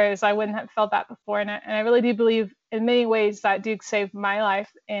nature, whereas I wouldn't have felt that before. And I really do believe in many ways that Duke saved my life,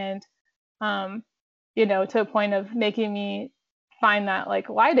 and, to a point of making me find that like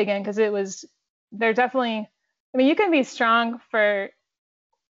light again. Cause they're definitely, you can be strong for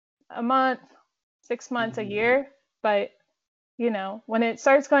a month, 6 months, a year, but when it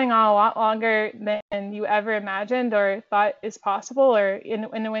starts going on a lot longer than you ever imagined or thought is possible, and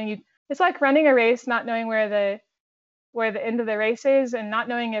when it's like running a race, not knowing where where the end of the race is, and not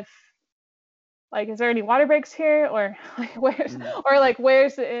knowing if, like, is there any water breaks here, or like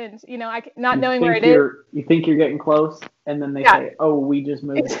where's the end? Not knowing where it is. You think you're getting close, and then they say, "Oh, we just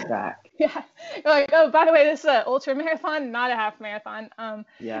moved it back." Yeah, you're like, "Oh, by the way, this is an ultra marathon, not a half marathon."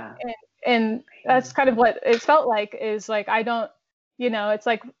 Yeah. And that's kind of what it felt like. Is like, I don't, it's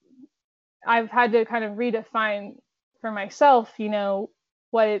like I've had to kind of redefine for myself,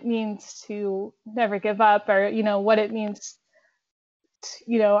 what it means to never give up, or what it means.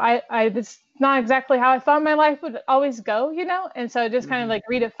 It's not exactly how I thought my life would always go, and so just kind of like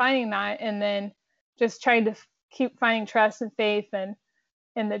redefining that, and then just trying to keep finding trust and faith and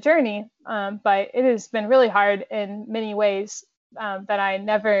in the journey. But it has been really hard in many ways, that I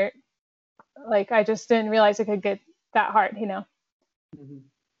never, like, I just didn't realize it could get that hard, Mm-hmm.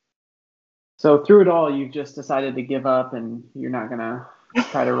 So through it all, you've just decided to give up, and you're not gonna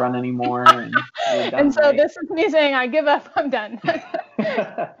try to run anymore, and you're done, and so right? This is me saying, I give up, I'm done.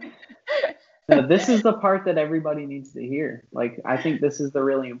 No, this is the part that everybody needs to hear. Like, I think this is the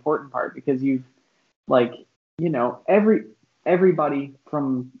really important part, because you've, like, everybody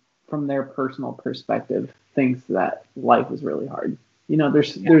from their personal perspective thinks that life is really hard.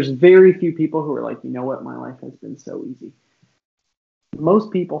 There's very few people who are like, you know what, my life has been so easy.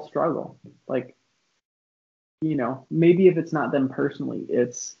 Most people struggle. Like, maybe if it's not them personally,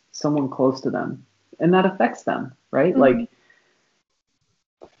 it's someone close to them, and that affects them, right? Mm-hmm. Like,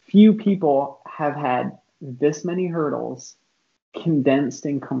 few people have had this many hurdles condensed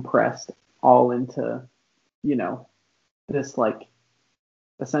and compressed all into, this, like,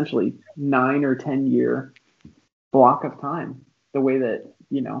 essentially 9 or 10 year block of time, the way that,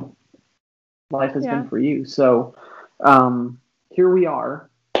 life has been for you. So, here we are,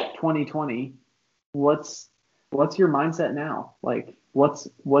 2020. What's your mindset now? Like, what's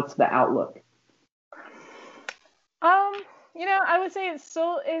the outlook? I would say it's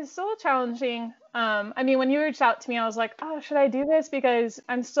still challenging. I mean, when you reached out to me, I was like, oh, should I do this? Because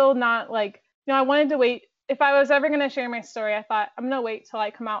I'm still not, like, I wanted to wait. If I was ever going to share my story, I thought I'm going to wait till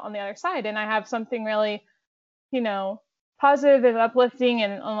I come out on the other side and I have something really, positive and uplifting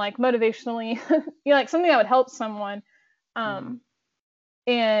and like motivationally, like something that would help someone.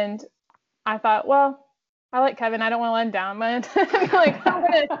 And I thought, well, I like Kevin. I don't want to let him down. I'm going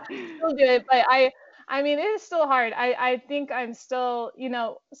to still do it. But I mean, it is still hard. I think I'm still,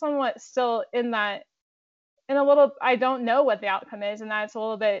 somewhat still in that, in a little, I don't know what the outcome is. And that's a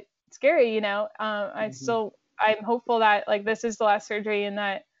little bit scary, I'm hopeful that, like, this is the last surgery and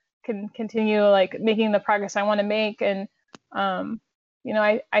that can continue, like, making the progress I want to make. And, I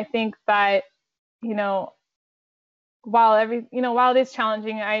think that, while it is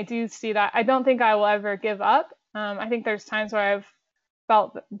challenging, I do see that I don't think I will ever give up. I think there's times where I've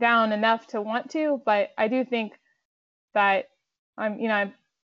felt down enough to want to, but I do think that I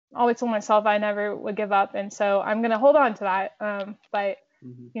always told myself I never would give up, and so I'm going to hold on to that. But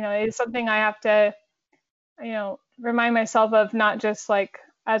it's something I have to, remind myself of, not just like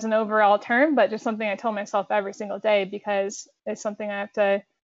as an overall term, but just something I tell myself every single day, because it's something I have to,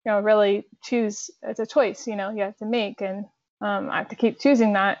 really choose. It's a choice, you have to make, and I have to keep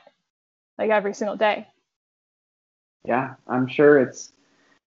choosing that, like, every single day. Yeah, I'm sure it's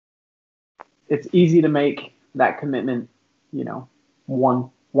easy to make that commitment,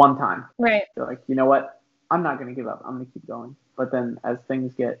 one time. Right. You're like, you know what? I'm not going to give up. I'm going to keep going. But then as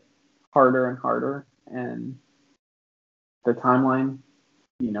things get harder and harder, and the timeline,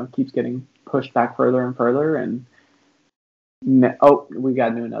 keeps getting pushed back further and further, and we got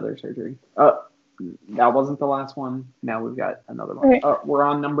to do another surgery. That wasn't the last one. Now we've got another one. Right. We're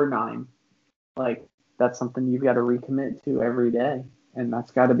on number 9. Like, that's something you've got to recommit to every day, and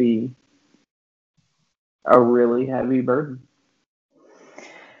that's got to be a really heavy burden.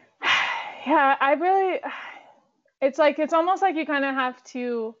 Yeah, it's almost like you kind of have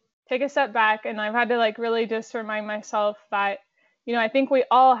to take a step back, and I've had to, like, really just remind myself that, I think we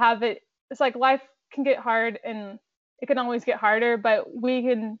all have it. It's like life can get hard, and it can always get harder, but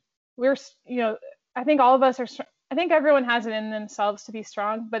I think all of us are, I think everyone has it in themselves to be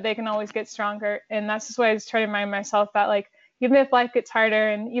strong, but they can always get stronger. And that's just why I just try to remind myself that, like, even if life gets harder,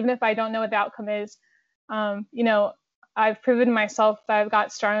 and even if I don't know what the outcome is, I've proven to myself that I've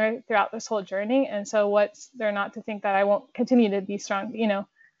got stronger throughout this whole journey. And so what's there not to think that I won't continue to be strong,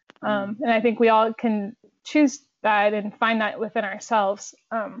 and I think we all can choose that and find that within ourselves.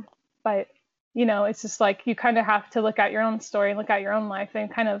 But, it's just like, you kind of have to look at your own story and look at your own life,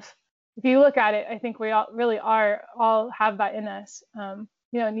 and kind of, if you look at it, I think we all really all have that in us,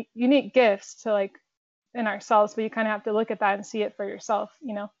 unique gifts to, like, in ourselves, but you kind of have to look at that and see it for yourself,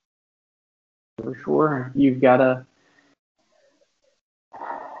 For sure. You've got to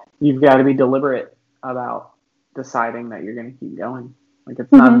you've got to be deliberate about deciding that you're going to keep going. Like,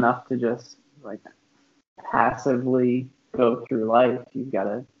 it's not enough to just like passively go through life. You got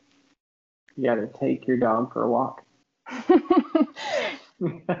to take your dog for a walk.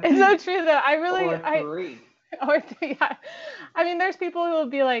 It's so true though. Or three. Yeah. I mean, there's people who will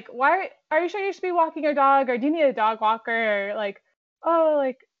be like, "Why are you sure you should be walking your dog, or do you need a dog walker?" Or like, "Oh,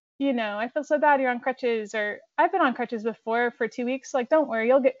 like, I feel so bad you're on crutches," or "I've been on crutches before for 2 weeks. Like, don't worry,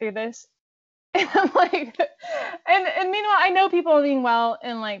 you'll get through this." And I'm like, and meanwhile, I know people mean well,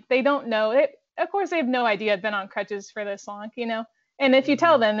 and like they don't know it. Of course, they have no idea I've been on crutches for this long, And if you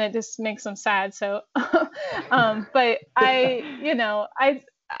tell them, it just makes them sad. So, but I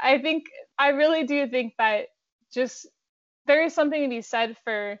think I really do think that just there is something to be said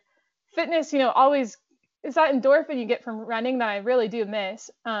for fitness. Always is that endorphin you get from running that I really do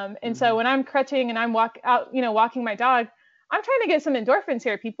miss. And so when I'm crutching and I'm walking my dog, I'm trying to get some endorphins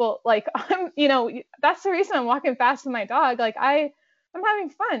here, people. Like that's the reason I'm walking fast with my dog. Like I'm having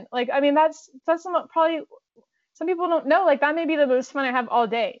fun. Like, I mean, that's probably some people don't know. Like that may be the most fun I have all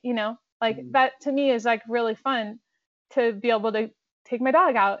day, like that to me is like really fun to be able to take my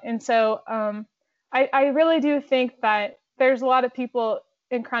dog out. And so I really do think that there's a lot of people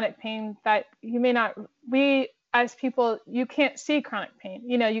in chronic pain that we as people, you can't see chronic pain.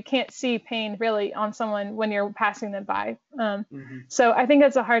 You can't see pain really on someone when you're passing them by. So I think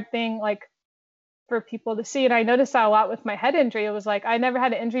it's a hard thing, like for people to see. And I noticed that a lot with my head injury. It was like, I never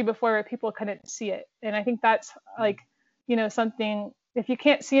had an injury before where people couldn't see it. And I think that's like, something, if you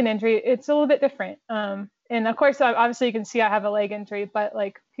can't see an injury, it's a little bit different. And of course, obviously you can see I have a leg injury, but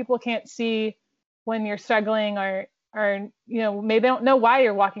like people can't see when you're struggling or maybe they don't know why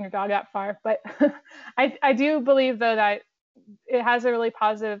you're walking your dog that far. But I do believe though that it has a really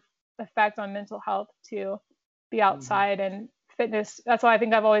positive effect on mental health to be outside and fitness. That's why I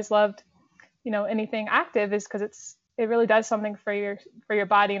think I've always loved, anything active, is because it really does something for your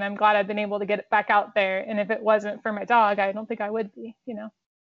body. And I'm glad I've been able to get it back out there. And if it wasn't for my dog, I don't think I would be,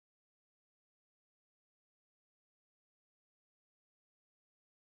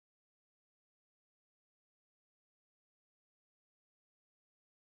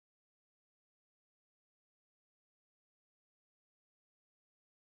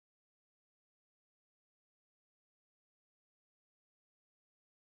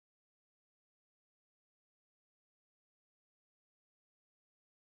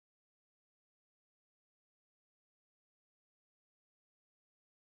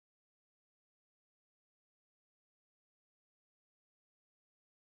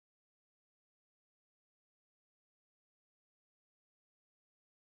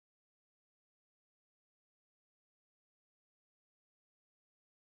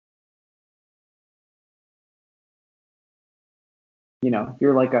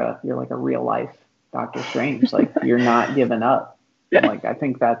 You're like a real life Doctor Strange. Like, you're not giving up. And like, I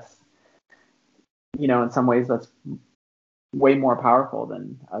think that's, in some ways that's way more powerful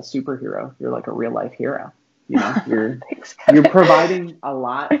than a superhero. You're like a real life hero. You're you're providing a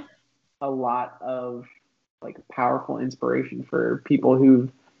lot of like powerful inspiration for people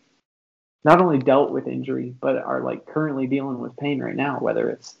who've not only dealt with injury but are like currently dealing with pain right now, whether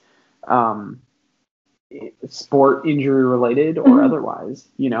it's sport injury related or otherwise.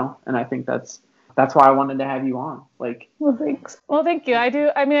 And I think that's why I wanted to have you on. Like, well, thanks. Well, thank you. I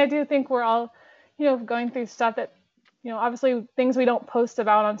do think we're all going through stuff that obviously things we don't post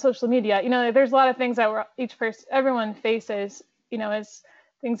about on social media. There's a lot of things that everyone faces, as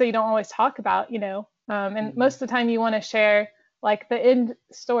things that you don't always talk about, and most of the time you want to share like the end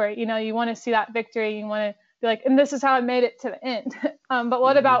story. You want to see that victory. You want to be like, and this is how I made it to the end. But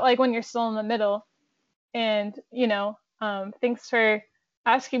what about like when you're still in the middle? And thanks for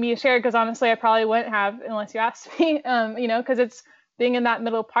asking me to share, because honestly I probably wouldn't have unless you asked me. Because it's being in that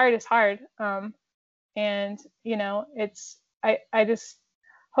middle part is hard. And it's I just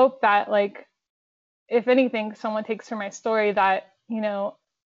hope that, like, if anything, someone takes from my story that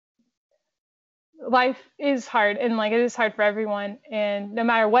life is hard, and like it is hard for everyone, and no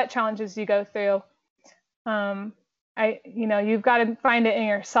matter what challenges you go through, you've got to find it in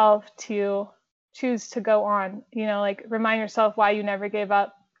yourself to choose to go on. Like, remind yourself why you never gave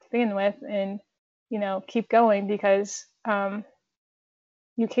up to begin with, and keep going, because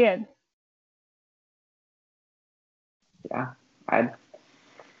you can. Yeah, I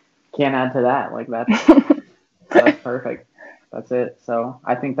can't add to that. Like, that's perfect. That's it. So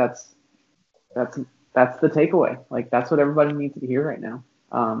I think that's the takeaway. Like, that's what everybody needs to hear right now.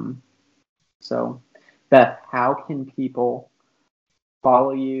 So Beth, how can people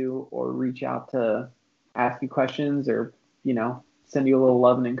follow you or reach out to ask you questions or send you a little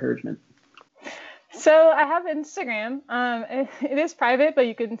love and encouragement? So I have Instagram. It is private, but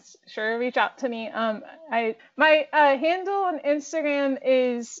you can sure reach out to me. My handle on Instagram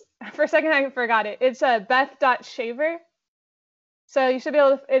is, for a second I forgot it. It's Beth.Shaver. So you should be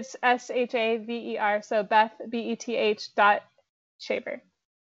able to, it's SHAVER. So Beth, BETH.Shaver.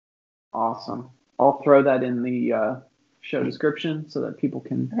 Awesome. I'll throw that in the show description so that people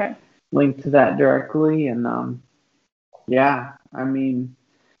can link to that directly. And yeah, I mean,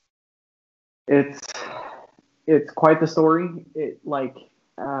 it's quite the story.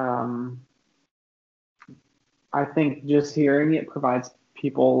 I think just hearing it provides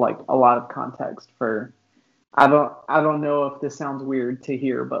people like a lot of context for. I don't know if this sounds weird to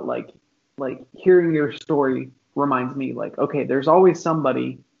hear, but like hearing your story reminds me like, okay, there's always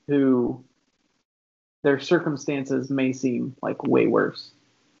somebody who their circumstances may seem like way worse,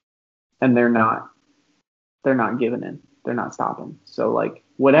 and they're not giving in. They're not stopping. So like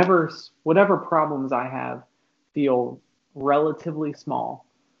whatever problems I have feel relatively small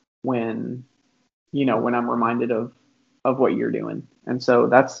when when I'm reminded of what you're doing. And so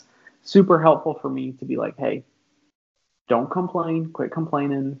that's super helpful for me to be like, hey, don't complain, quit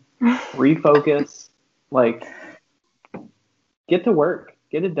complaining, refocus, like get to work,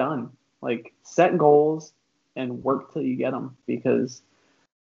 get it done. Like set goals and work till you get them, because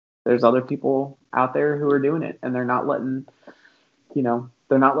there's other people out there who are doing it and they're not letting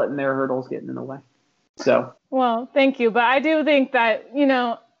their hurdles get in the way. So, well, thank you. But I do think that,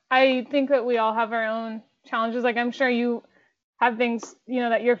 I think that we all have our own challenges. Like I'm sure you have things,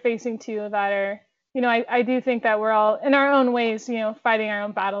 that you're facing too that are, I do think that we're all in our own ways, fighting our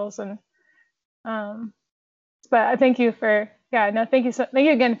own battles. And, but I thank you thank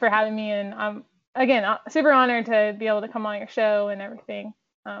you again for having me. And again, super honored to be able to come on your show and everything.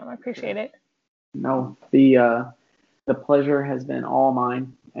 I appreciate it. No, the pleasure has been all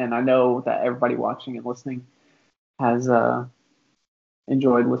mine. And I know that everybody watching and listening has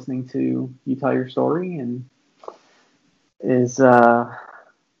enjoyed listening to you tell your story and is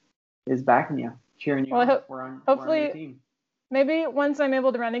backing you, cheering you on. Hopefully, we're on your team. Maybe once I'm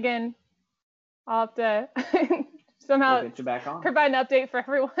able to run again, I'll have to somehow get you back on. Provide an update for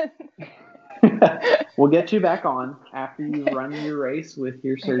everyone. We'll get you back on after you run your race with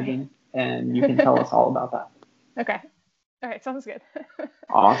your surgeon, and you can tell us all about that. Okay. All right. Sounds good.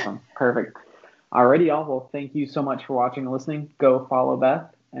 Awesome. Perfect. Alrighty, y'all. Well, thank you so much for watching and listening. Go follow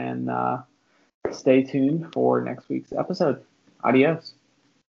Beth and stay tuned for next week's episode. Adios.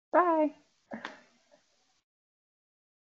 Bye.